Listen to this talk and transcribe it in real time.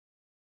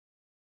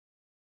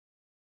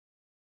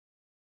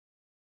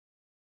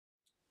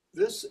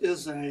This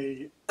is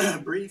a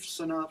brief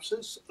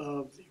synopsis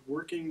of the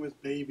Working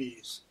with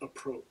Babies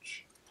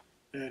approach.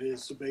 That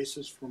is the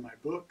basis for my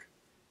book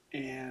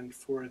and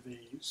for the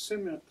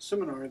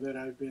seminar that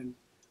I've been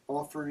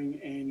offering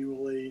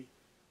annually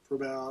for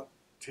about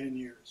 10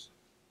 years.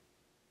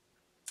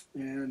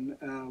 And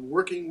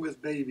Working with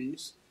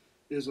Babies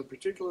is a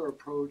particular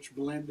approach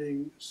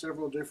blending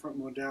several different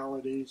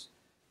modalities.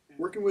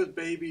 Working with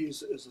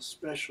babies is a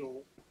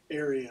special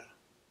area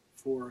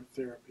for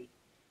therapy.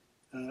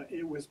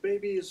 With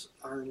babies,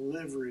 our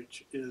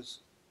leverage is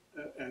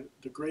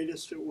the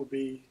greatest it will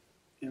be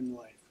in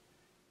life.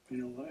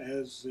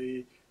 As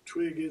the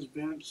twig is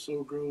bent,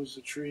 so grows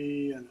the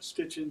tree, and a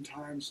stitch in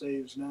time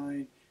saves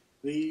nine.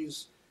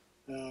 These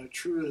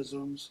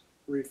truisms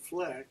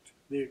reflect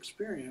the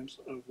experience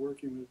of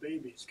working with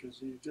babies,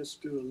 because you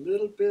just do a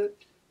little bit,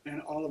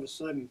 and all of a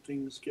sudden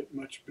things get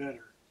much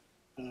better.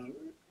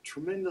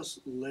 Tremendous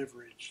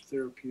leverage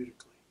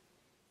therapeutically,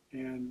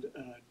 and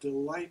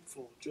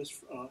delightful,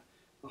 just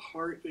a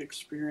heart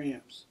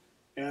experience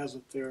as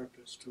a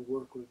therapist to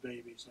work with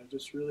babies. I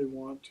just really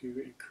want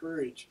to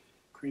encourage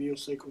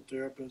craniosacral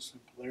therapists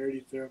and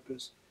polarity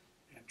therapists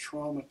and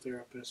trauma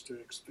therapists to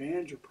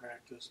expand your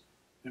practice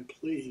and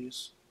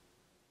please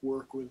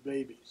work with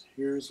babies.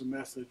 Here's a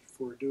method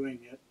for doing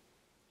it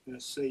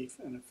that's safe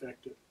and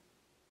effective.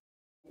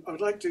 I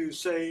would like to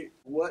say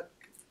what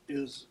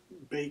is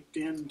baked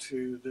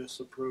into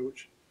this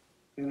approach,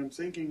 and I'm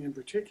thinking in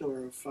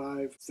particular of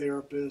 5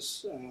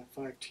 therapists,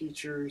 5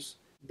 teachers,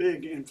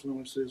 big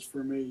influences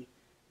for me,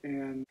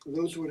 and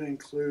those would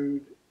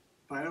include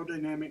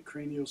biodynamic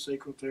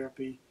craniosacral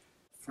therapy,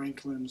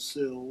 Franklin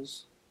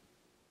Sills,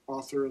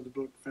 author of the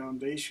book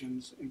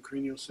Foundations in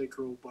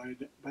Craniosacral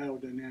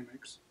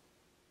Biodynamics,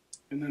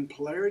 and then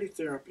polarity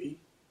therapy,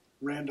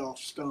 Randolph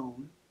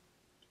Stone,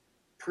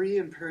 pre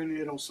and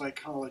perinatal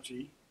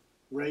psychology,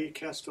 Ray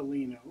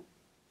Castellino,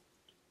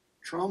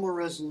 trauma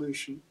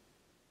resolution,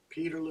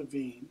 Peter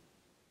Levine,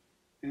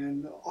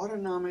 and the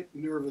autonomic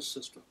nervous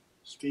system,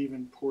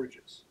 Stephen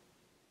Porges.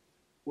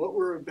 What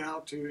we're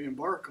about to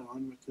embark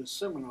on with this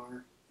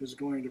seminar is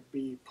going to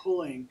be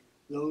pulling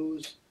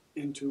those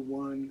into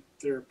one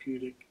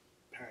therapeutic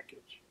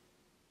package.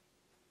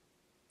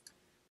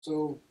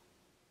 So,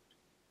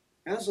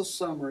 as a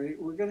summary,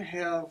 we're going to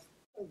have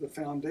the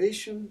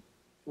foundation,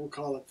 we'll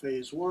call it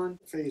phase 1.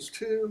 Phase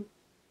 2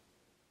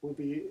 will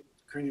be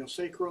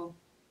craniosacral.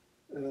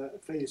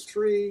 Phase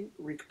 3,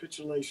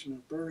 recapitulation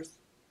of birth.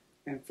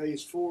 And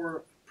phase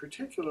 4,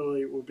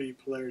 particularly, will be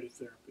polarity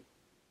therapy.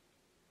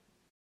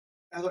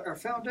 Our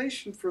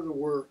foundation for the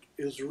work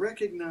is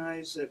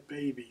recognize that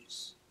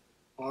babies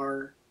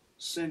are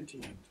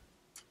sentient.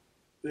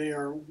 They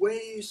are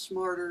way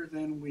smarter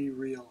than we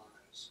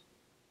realize.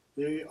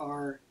 They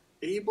are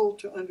able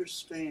to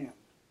understand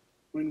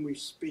when we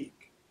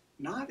speak,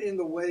 not in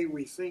the way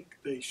we think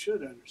they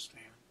should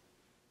understand.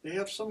 They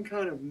have some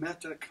kind of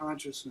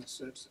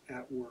meta-consciousness that's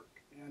at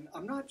work. And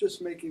I'm not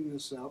just making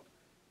this up.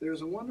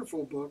 There's a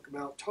wonderful book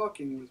about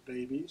talking with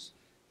babies,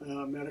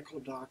 a medical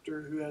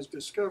doctor who has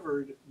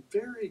discovered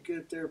very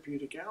good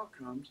therapeutic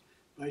outcomes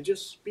by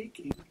just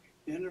speaking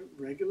in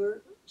a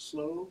regular,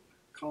 slow,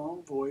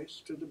 calm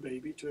voice to the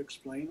baby to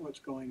explain what's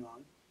going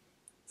on.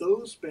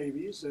 Those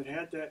babies that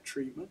had that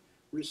treatment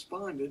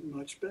responded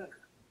much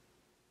better.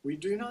 We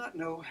do not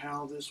know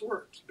how this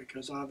works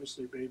because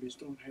obviously babies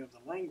don't have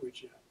the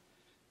language yet,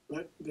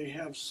 but they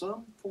have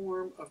some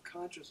form of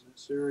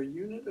consciousness. They're a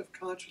unit of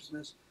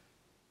consciousness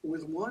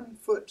with one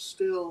foot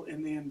still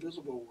in the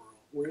invisible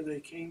world, where they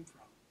came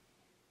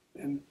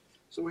from. And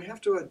so we have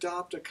to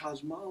adopt a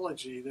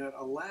cosmology that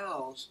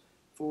allows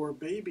for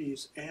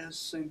babies as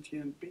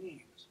sentient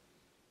beings.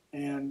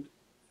 And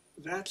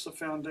that's the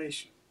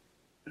foundation.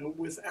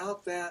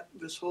 Without that,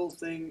 this whole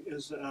thing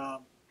is,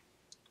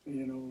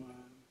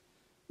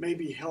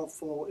 maybe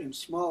helpful in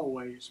small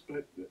ways,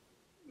 but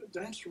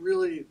that's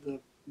really the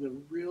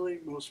really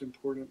most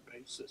important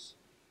basis.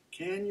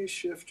 Can you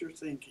shift your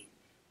thinking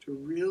to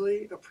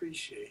really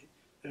appreciate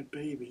that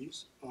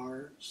babies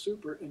are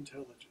super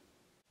intelligent?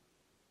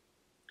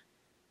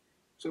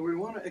 So we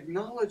want to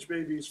acknowledge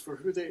babies for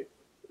who they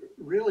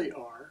really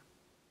are.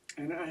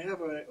 And I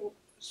have a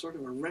sort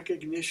of a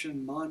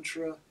recognition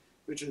mantra,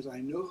 which is I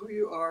know who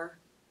you are,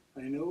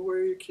 I know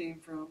where you came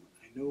from,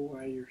 I know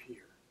why you're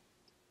here.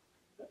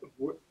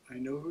 What I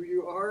know who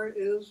you are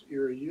is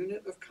you're a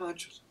unit of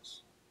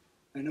consciousness.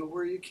 I know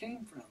where you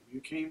came from.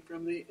 You came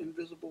from the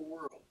invisible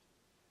world.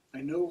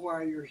 I know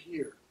why you're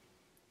here.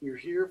 You're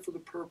here for the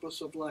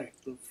purpose of life,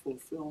 the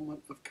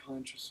fulfillment of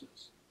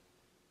consciousness.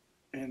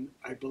 And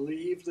I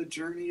believe the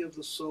journey of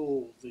the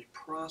soul, the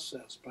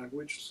process by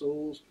which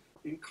souls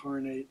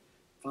incarnate,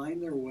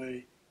 find their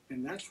way,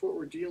 and that's what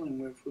we're dealing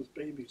with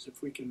babies.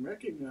 If we can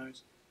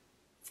recognize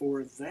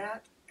for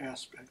that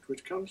aspect,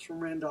 which comes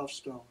from Randolph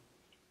Stone,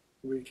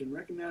 we can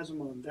recognize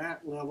them on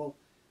that level,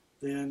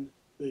 then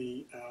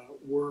the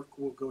work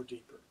will go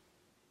deeper.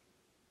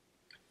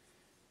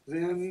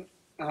 Then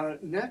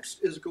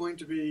next is going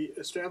to be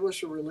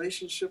establish a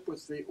relationship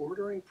with the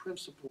ordering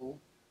principle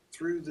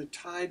through the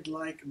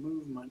tide-like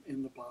movement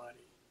in the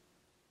body.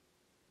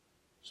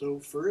 So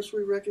first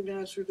we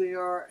recognize who they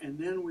are, and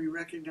then we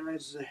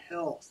recognize the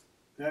health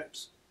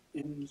that's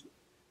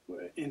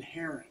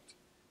inherent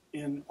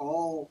in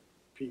all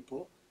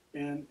people,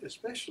 and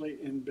especially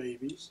in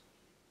babies.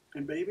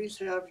 And babies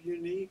have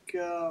unique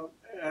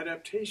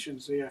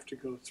adaptations they have to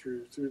go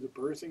through the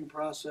birthing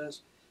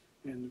process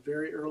and the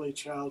very early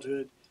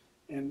childhood.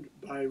 And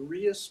by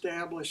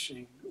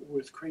reestablishing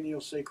with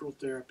craniosacral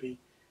therapy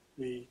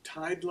the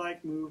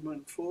tide-like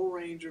movement, full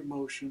range of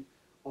motion,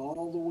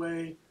 all the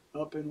way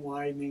up and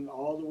widening,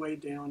 all the way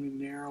down and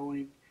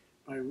narrowing,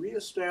 by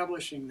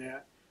reestablishing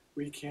that,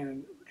 we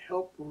can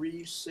help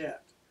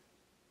reset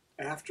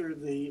after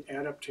the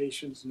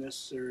adaptations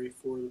necessary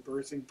for the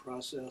birthing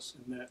process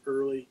and that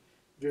early,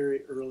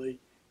 very early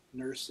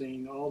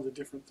nursing, all the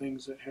different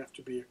things that have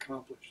to be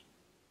accomplished.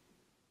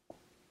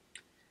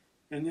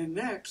 And then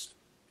next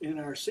in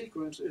our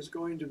sequence is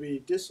going to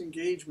be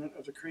disengagement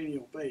of the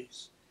cranial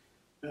base.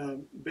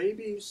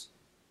 Babies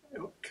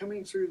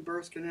coming through the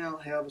birth canal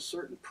have a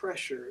certain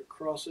pressure. It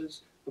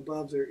crosses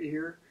above their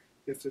ear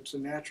if it's a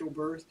natural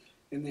birth,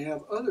 and they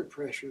have other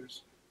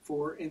pressures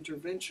for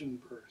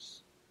intervention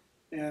births.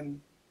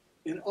 And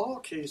in all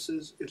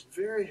cases, it's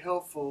very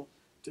helpful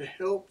to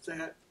help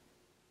that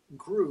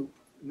group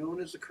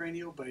known as the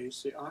cranial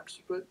base, the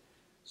occiput,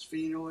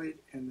 sphenoid,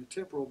 and the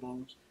temporal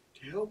bones,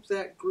 to help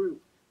that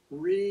group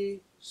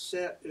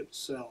reset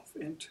itself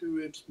into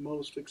its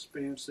most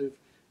expansive,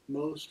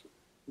 most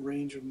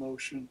range of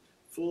motion,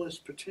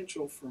 fullest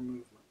potential for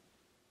movement.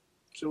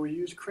 So we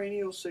use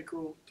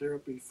craniosacral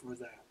therapy for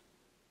that.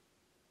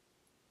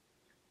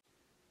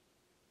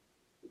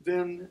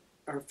 Then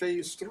our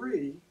phase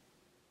 3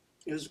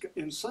 is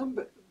in some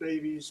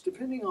babies,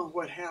 depending on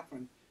what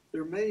happened,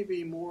 there may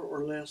be more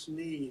or less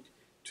need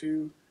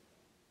to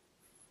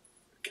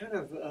kind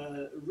of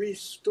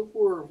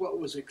restore what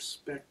was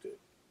expected.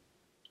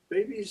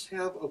 Babies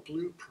have a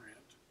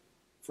blueprint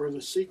for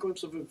the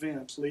sequence of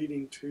events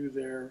leading to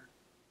their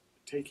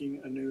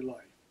taking a new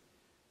life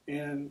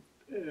and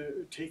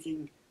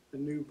taking a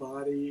new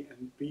body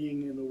and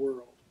being in the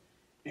world.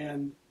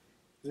 And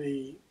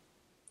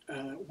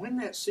when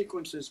that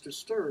sequence is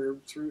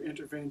disturbed through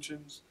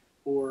interventions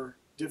or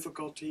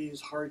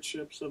difficulties,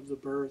 hardships of the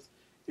birth,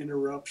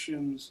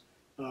 interruptions,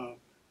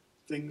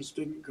 things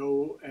didn't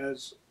go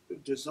as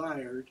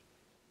desired,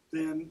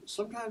 then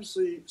sometimes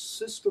the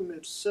system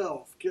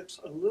itself gets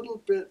a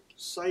little bit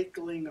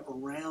cycling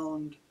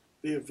around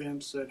the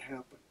events that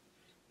happen,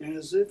 and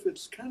as if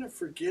it's kind of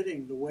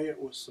forgetting the way it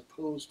was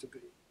supposed to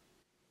be.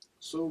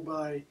 So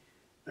by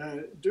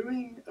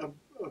doing a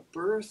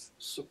birth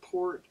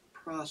support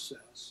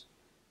process,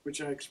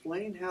 which I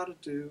explain how to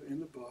do in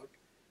the book,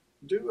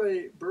 do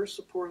a birth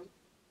support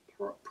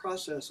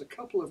process a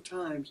couple of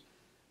times,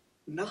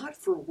 not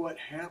for what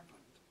happened,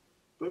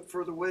 but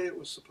for the way it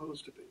was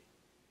supposed to be.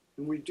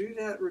 And we do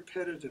that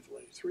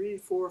repetitively, 3,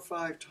 4,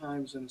 5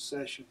 times in a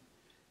session.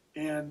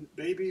 And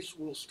babies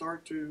will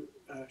start to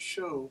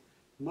show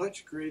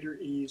much greater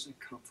ease and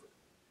comfort.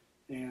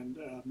 And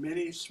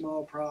many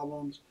small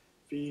problems,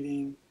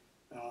 feeding,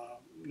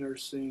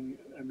 nursing,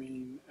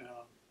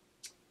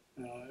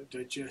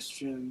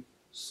 digestion,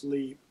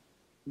 sleep,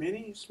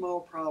 many small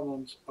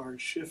problems are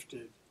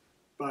shifted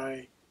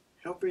by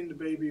helping the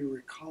baby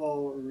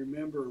recall or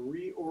remember,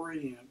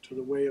 reorient to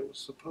the way it was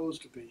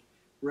supposed to be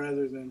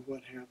rather than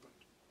what happened.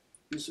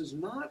 This is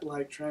not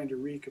like trying to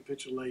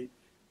recapitulate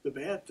the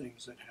bad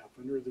things that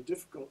happened or the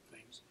difficult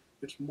things.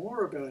 It's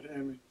more about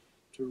having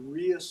to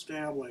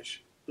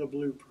reestablish the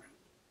blueprint,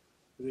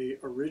 the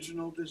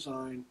original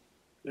design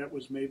that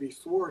was maybe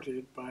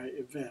thwarted by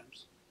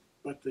events,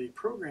 but the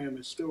program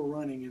is still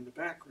running in the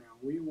background.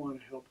 We want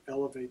to help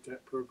elevate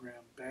that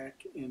program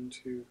back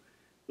into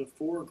the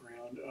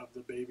foreground of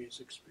the baby's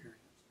experience.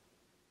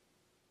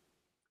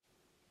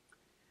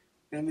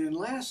 And then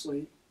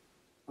lastly,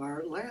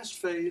 our last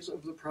phase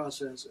of the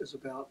process is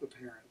about the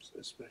parents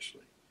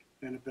especially,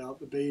 and about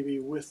the baby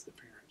with the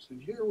parents.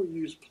 And here we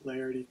use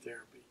polarity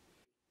therapy.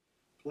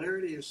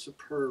 Polarity is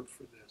superb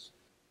for this.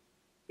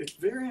 It's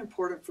very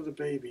important for the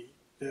baby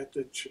that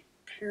the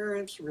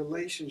parents'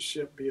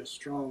 relationship be a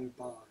strong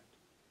bond.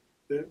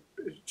 The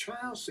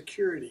child's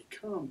security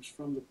comes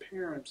from the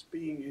parents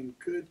being in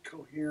good,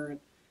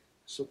 coherent,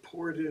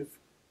 supportive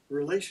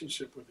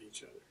relationship with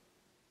each other.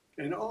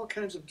 And all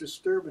kinds of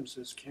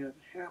disturbances can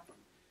happen.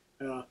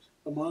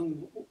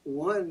 Among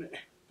one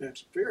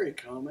that's very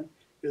common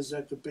is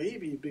that the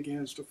baby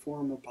begins to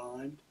form a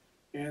bond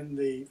and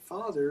the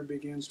father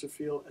begins to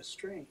feel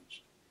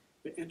estranged.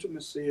 The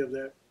intimacy of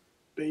that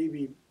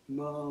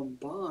baby-mom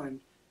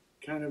bond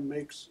kind of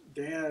makes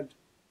dad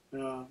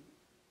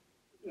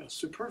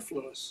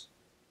superfluous,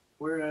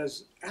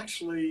 whereas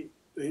actually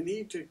they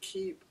need to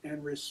keep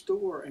and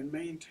restore and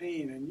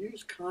maintain and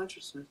use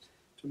consciousness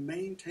to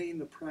maintain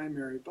the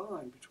primary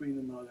bond between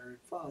the mother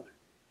and father.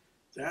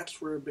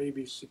 That's where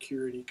baby's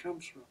security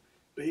comes from.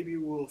 Baby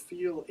will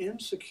feel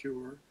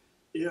insecure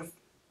if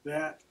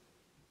that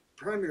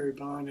primary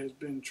bond has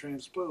been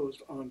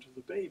transposed onto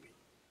the baby.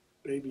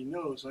 Baby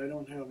knows I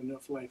don't have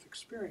enough life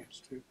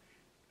experience to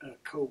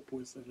cope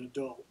with an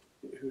adult.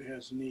 who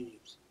has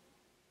needs.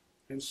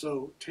 And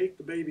so take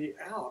the baby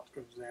out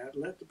of that,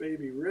 let the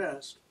baby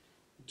rest,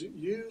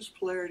 use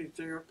polarity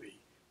therapy,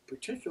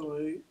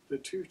 particularly the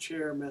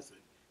two-chair method.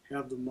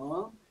 Have the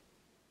mom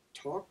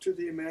talk to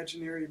the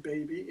imaginary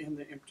baby in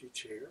the empty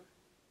chair,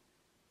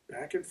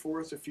 back and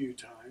forth a few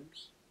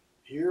times,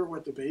 hear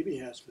what the baby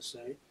has to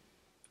say.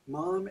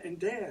 Mom and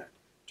dad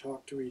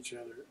talk to each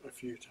other a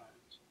few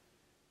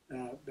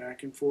times,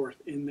 back and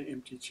forth in the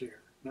empty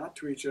chair. Not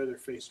to each other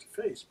face to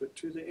face, but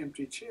to the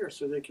empty chair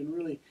so they can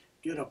really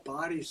get a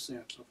body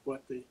sense of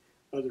what the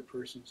other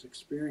person's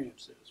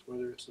experience is,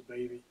 whether it's the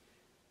baby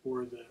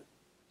or the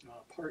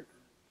partner.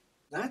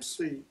 That's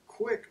the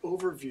quick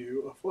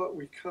overview of what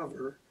we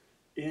cover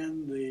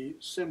in the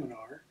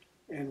seminar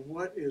and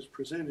what is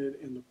presented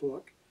in the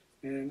book.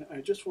 And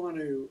I just want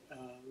to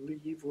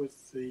leave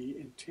with the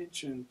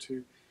intention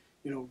to,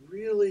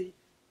 really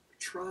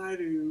try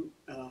to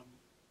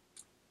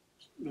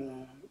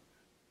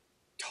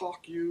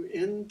talk you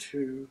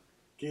into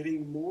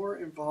getting more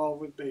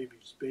involved with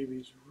babies.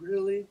 Babies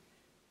really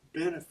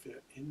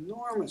benefit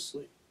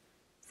enormously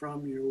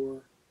from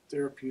your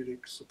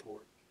therapeutic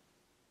support.